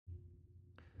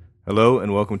Hello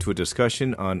and welcome to a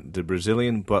discussion on the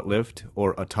Brazilian butt lift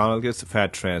or autologous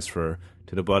fat transfer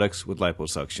to the buttocks with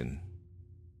liposuction.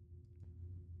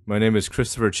 My name is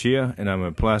Dr Chia and I'm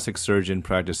a plastic surgeon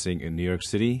practicing in New York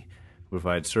City who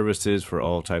provides services for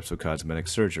all types of cosmetic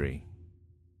surgery.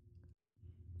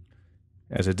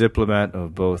 As a diplomat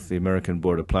of both the American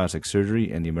Board of Plastic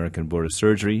Surgery and the American Board of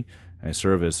Surgery, I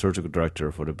serve as surgical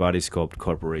director for the Body Sculpt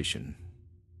Corporation.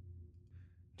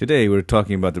 Today we're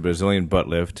talking about the Brazilian butt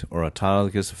lift or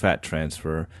autologous fat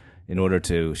transfer in order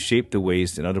to shape the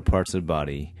waist and other parts of the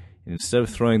body, and instead of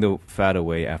throwing the fat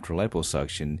away after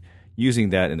liposuction,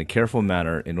 using that in a careful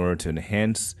manner in order to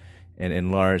enhance and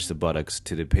enlarge the buttocks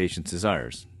to the patient's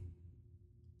desires.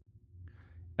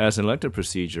 As an elective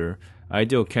procedure,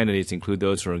 ideal candidates include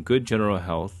those who are in good general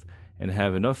health and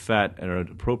have enough fat and an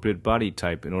appropriate body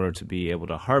type in order to be able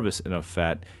to harvest enough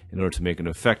fat in order to make an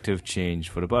effective change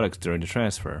for the buttocks during the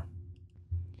transfer.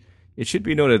 It should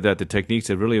be noted that the techniques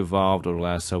have really evolved over the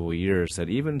last several years, that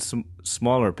even some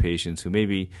smaller patients who may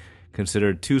be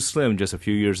considered too slim just a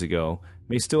few years ago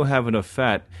may still have enough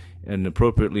fat in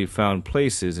appropriately found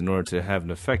places in order to have an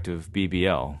effective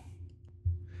BBL.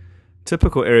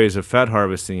 Typical areas of fat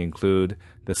harvesting include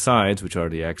the sides, which are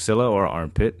the axilla or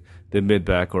armpit, the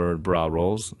mid-back or brow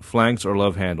rolls, flanks or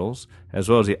love handles, as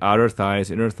well as the outer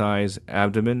thighs, inner thighs,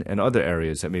 abdomen, and other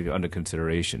areas that may be under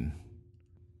consideration.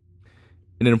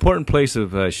 An important place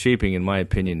of shaping, in my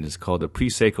opinion, is called the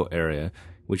presacral area,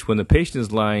 which when the patient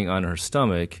is lying on her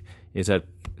stomach is that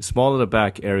small of the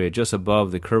back area just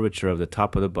above the curvature of the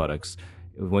top of the buttocks.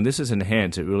 When this is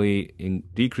enhanced, it really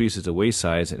decreases the waist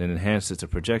size and enhances the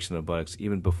projection of the buttocks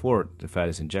even before the fat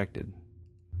is injected.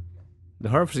 The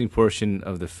harvesting portion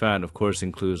of the fat, of course,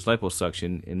 includes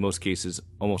liposuction, in most cases,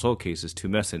 almost all cases,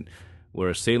 tumescent, where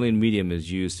a saline medium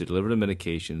is used to deliver the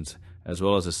medications, as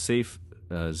well as a safe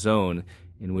zone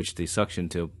in which the suction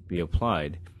to be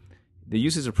applied. The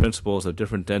uses of principles of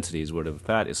different densities, where the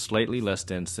fat is slightly less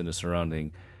dense than the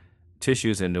surrounding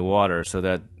tissues and the water, so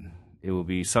that it will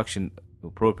be suctioned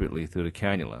appropriately through the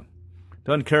cannula.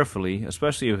 Done carefully,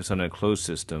 especially if it's on a closed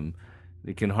system,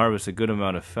 it can harvest a good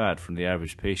amount of fat from the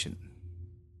average patient.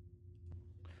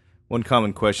 One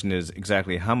common question is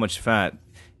exactly how much fat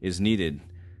is needed.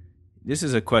 This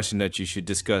is a question that you should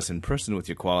discuss in person with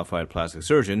your qualified plastic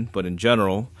surgeon, but in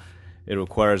general, it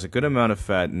requires a good amount of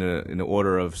fat in the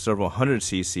order of several hundred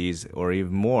cc's or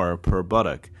even more per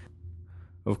buttock.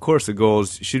 Of course, the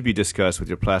goals should be discussed with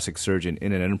your plastic surgeon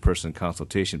in an in-person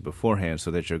consultation beforehand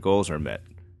so that your goals are met.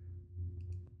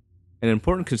 An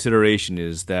important consideration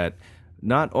is that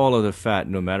not all of the fat,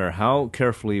 no matter how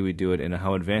carefully we do it and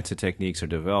how advanced the techniques are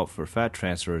developed for fat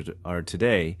transfers are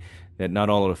today, that not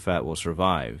all of the fat will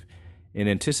survive. In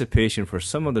anticipation for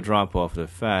some of the drop-off of the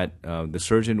fat, the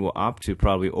surgeon will opt to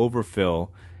probably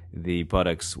overfill the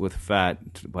buttocks with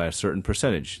fat by a certain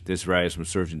percentage. This varies from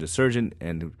surgeon to surgeon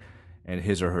and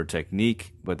his or her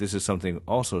technique, but this is something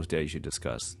also that you should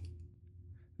discuss.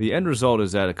 The end result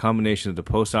is that a combination of the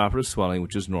postoperative swelling,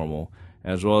 which is normal,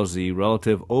 as well as the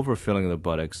relative overfilling of the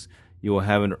buttocks, you will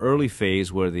have an early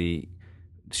phase where the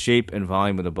shape and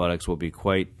volume of the buttocks will be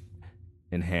quite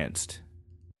enhanced.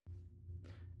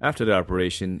 After the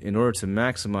operation, in order to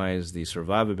maximize the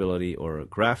survivability or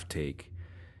graft take,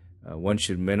 one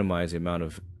should minimize the amount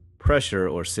of pressure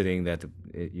or sitting that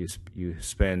you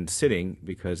spend sitting,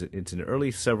 because it's in the early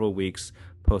several weeks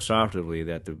postoperatively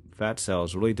that the fat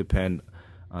cells really depend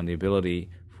on the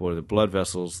ability for the blood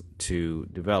vessels to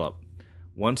develop.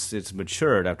 Once it's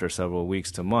matured after several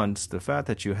weeks to months, the fat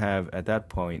that you have at that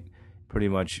point pretty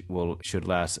much should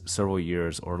last several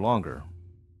years or longer.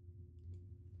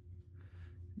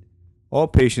 All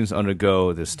patients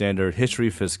undergo the standard history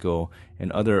physical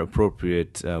and other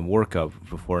appropriate workup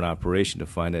before an operation to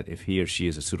find out if he or she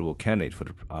is a suitable candidate for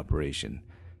the operation.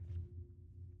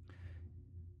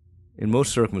 In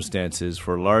most circumstances,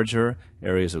 for larger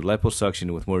areas of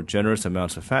liposuction with more generous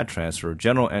amounts of fat transfer,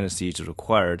 general anesthesia is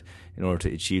required in order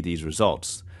to achieve these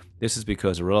results. This is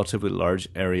because a relatively large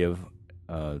area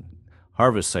of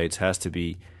harvest sites has to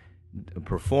be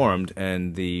performed,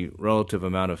 and the relative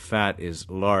amount of fat is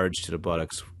large to the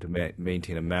buttocks to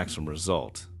maintain a maximum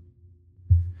result.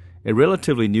 A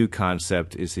relatively new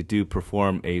concept is to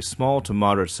perform a small to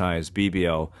moderate sized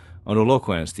BBL under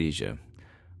local anesthesia.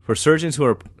 For surgeons who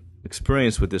are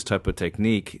experienced with this type of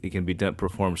technique, it can be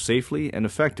performed safely and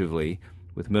effectively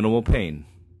with minimal pain.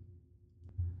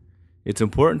 It's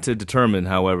important to determine,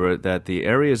 however, that the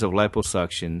areas of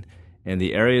liposuction and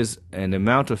the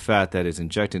amount of fat that is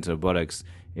injected into the buttocks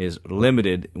is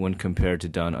limited when compared to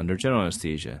done under general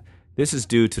anesthesia. This is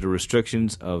due to the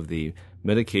restrictions of the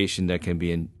medication that can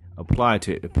be applied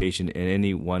to a patient in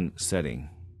any one setting.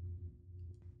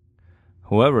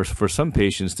 However, for some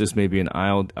patients, this may be an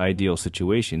ideal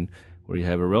situation where you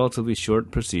have a relatively short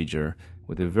procedure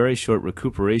with a very short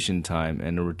recuperation time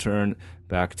and a return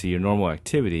back to your normal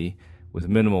activity with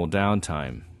minimal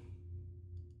downtime.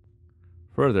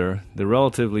 Further, the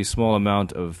relatively small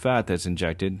amount of fat that's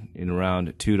injected, in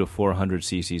around 200 to 400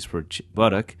 cc's per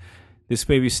buttock, this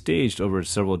may be staged over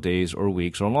several days or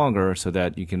weeks or longer so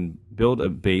that you can build a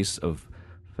base of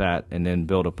fat and then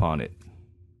build upon it.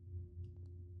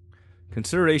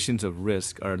 Considerations of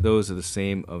risk are those of the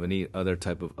same of any other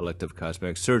type of elective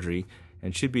cosmetic surgery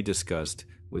and should be discussed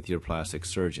with your plastic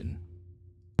surgeon.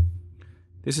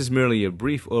 This is merely a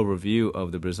brief overview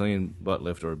of the Brazilian butt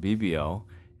lift, or BBL,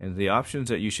 and the options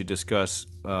that you should discuss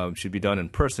should be done in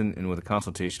person and with a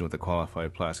consultation with a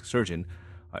qualified plastic surgeon.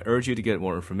 I urge you to get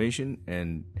more information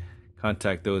and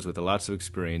contact those with lots of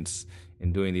experience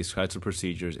in doing these types of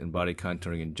procedures and body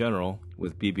contouring in general,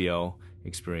 with BBL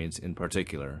experience in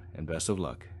particular, and best of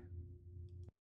luck.